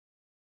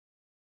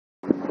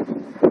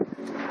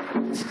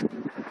To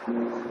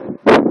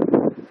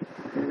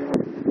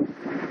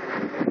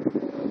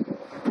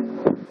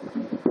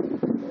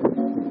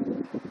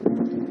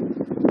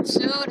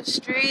the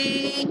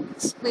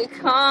streets, we're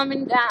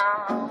coming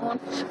down.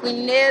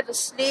 We never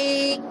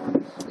sleep,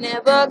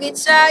 never get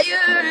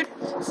tired.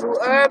 Through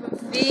urban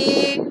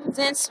fields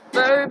and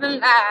suburban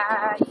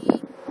life.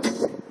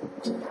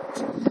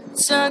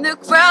 Turn the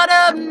crowd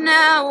up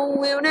now,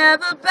 we'll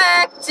never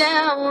back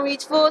down.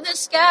 Reach for the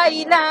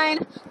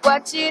skyline,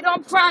 watch it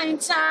on prime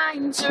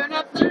time. Turn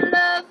up the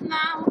love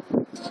now,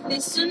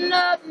 listen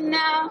up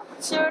now.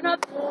 Turn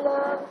up the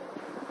love.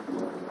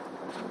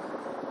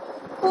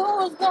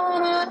 Who's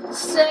gonna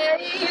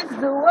save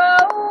the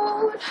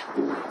world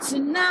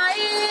tonight?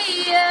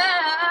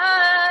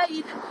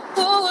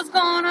 Who's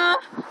gonna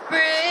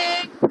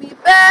bring me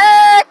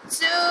back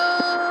to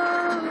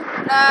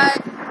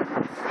life?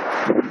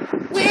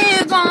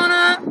 We're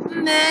gonna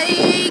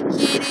make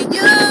it,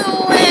 you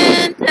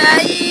and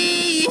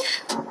I.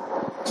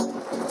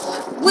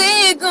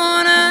 We're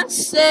gonna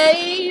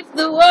save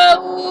the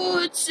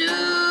world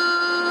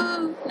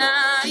tonight.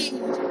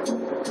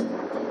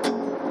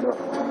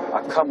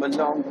 I come a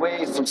long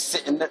way from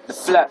sitting at the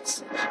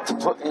flats to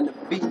putting a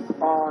beat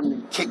on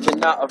and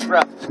kicking out a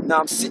rap. Now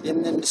I'm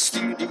sitting in the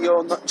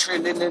studio, not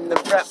trilling in the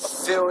rap. I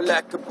feel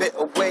like a bit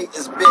of weight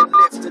has been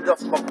lifted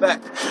off my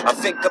back. I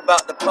think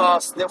about the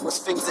past, there was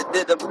things that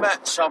didn't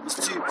match. I was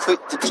too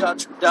quick to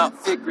judge without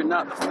figuring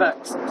out the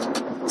facts.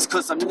 It's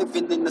cause I'm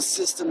living in a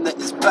system that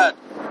is bad.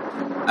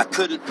 I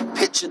couldn't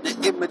picture the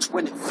image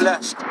when it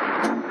flashed.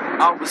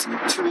 I was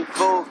too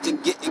involved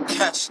in getting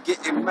cash,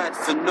 getting mad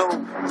for no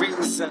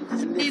reason,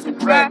 and living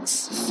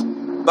rags.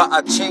 But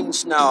I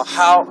changed now,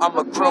 how I'm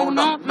a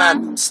grown-up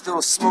man. I'm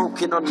still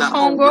smoking on that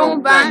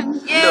homegrown bang.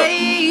 Look,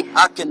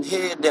 I can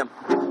hear them,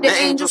 the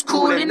angels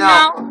calling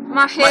out.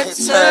 My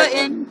head's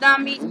hurting,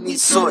 that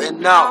needs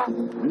sorting out.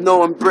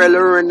 No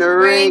umbrella in the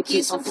rain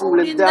keeps on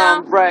falling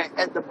down. Right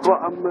at the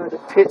bottom of the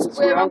pit is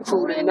where I'm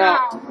cooling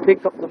out.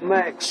 Pick up the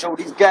mic, show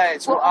these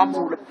guys what I'm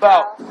all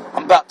about.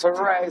 I'm about to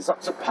rise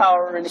up to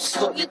power and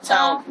extort your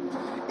town.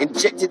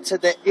 Injected to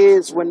their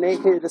ears when they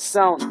hear the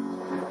sound.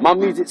 My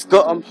music's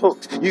got them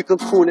hooked, you can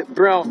call it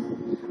brown.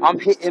 I'm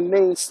hitting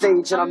main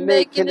stage and I'm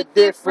making a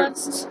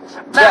difference.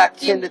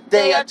 Back in the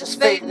day I just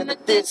faded in the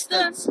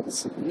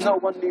distance. No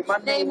one knew my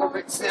name or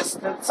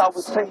existence. I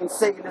was playing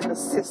safe in the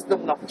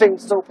system. Now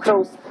fame's so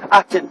close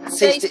I can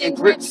taste it and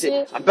grip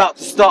it. I'm about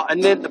to start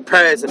an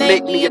enterprise and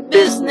make me a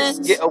business.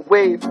 Get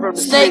away from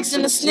the snakes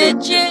and the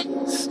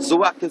snitches,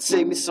 so I can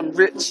save me some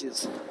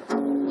riches.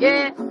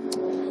 Yeah.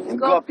 And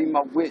God be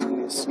my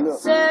witness. Look.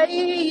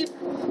 Save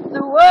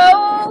the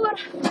world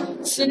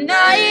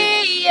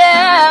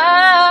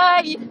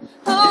tonight.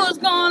 Who's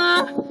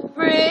gonna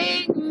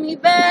bring me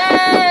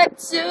back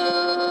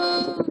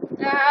to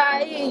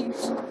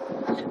life?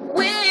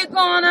 We're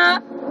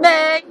gonna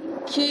make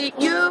it,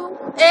 you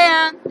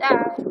and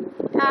I.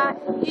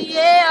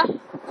 Yeah,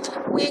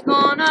 we're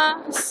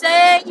gonna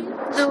save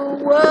the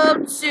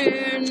world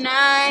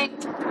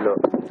tonight. Look.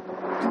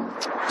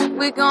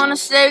 We're gonna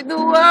save the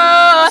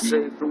world.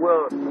 Save the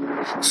world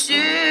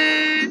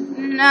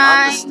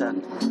tonight.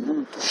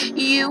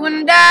 You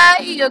and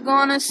I are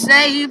gonna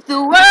save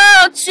the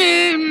world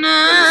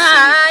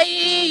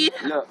tonight.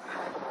 Look,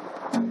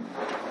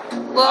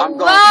 whoa, I'm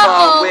going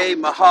far away,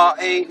 my heart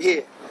ain't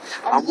here.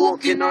 I'm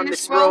walking on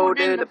this road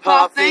and the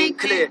path ain't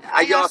clear.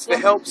 I asked for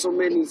help so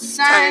many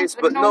times,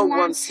 but no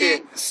one's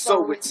here.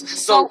 So it's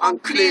so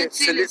unclear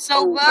till it's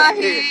over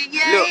here.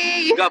 Look,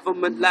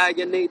 government lie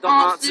and they don't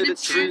answer the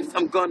truth.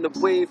 I'm gone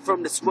away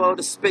from this world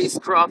of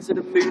spacecraft to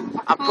the moon.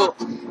 I put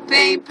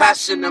pain,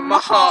 passion and my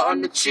heart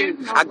on the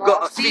tune. I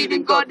got a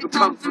feeling God will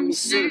come for me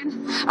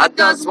soon. I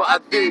does what I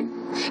do.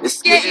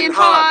 It's getting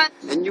hard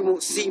and you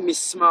won't see me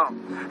smile.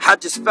 I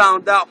just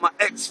found out my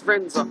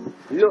ex-friends are,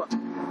 look,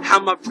 how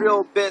my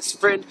real best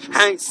friend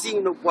I ain't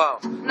seen a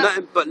while.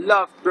 Nothing but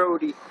love,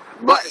 Brody,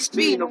 but it's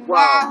been a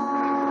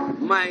while.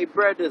 My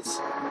brothers,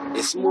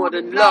 it's more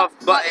than love,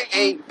 but it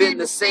ain't been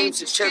the same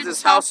since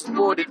Chez's house was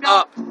boarded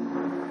up.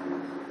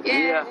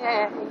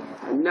 Yeah,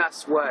 and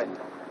that's why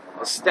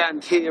I'll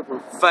stand here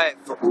and fight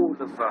for all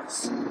of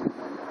us.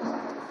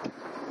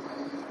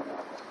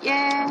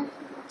 Yeah,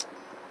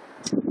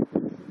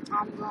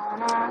 I'm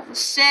gonna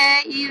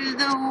save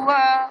the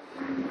world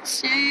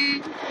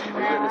tonight.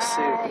 I'm gonna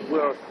save the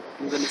world.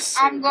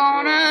 I'm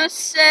gonna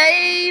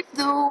save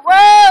the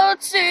world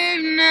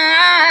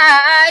tonight.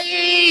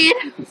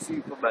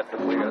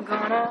 I'm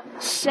gonna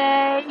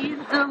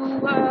save the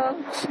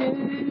world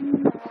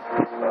tonight.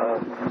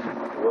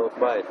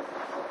 Worldwide.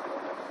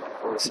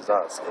 Oh, this is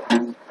us.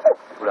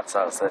 That's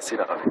us. See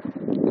that?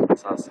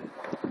 That's us.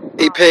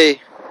 EP.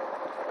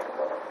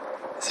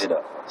 See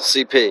that?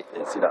 CP.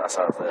 Yeah, see that? That's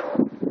us.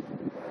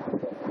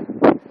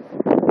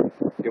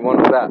 You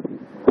want all that?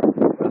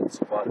 That's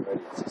about it,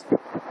 ready. It's just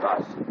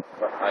dash.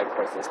 But I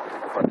process the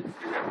funny.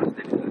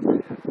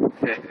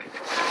 Okay.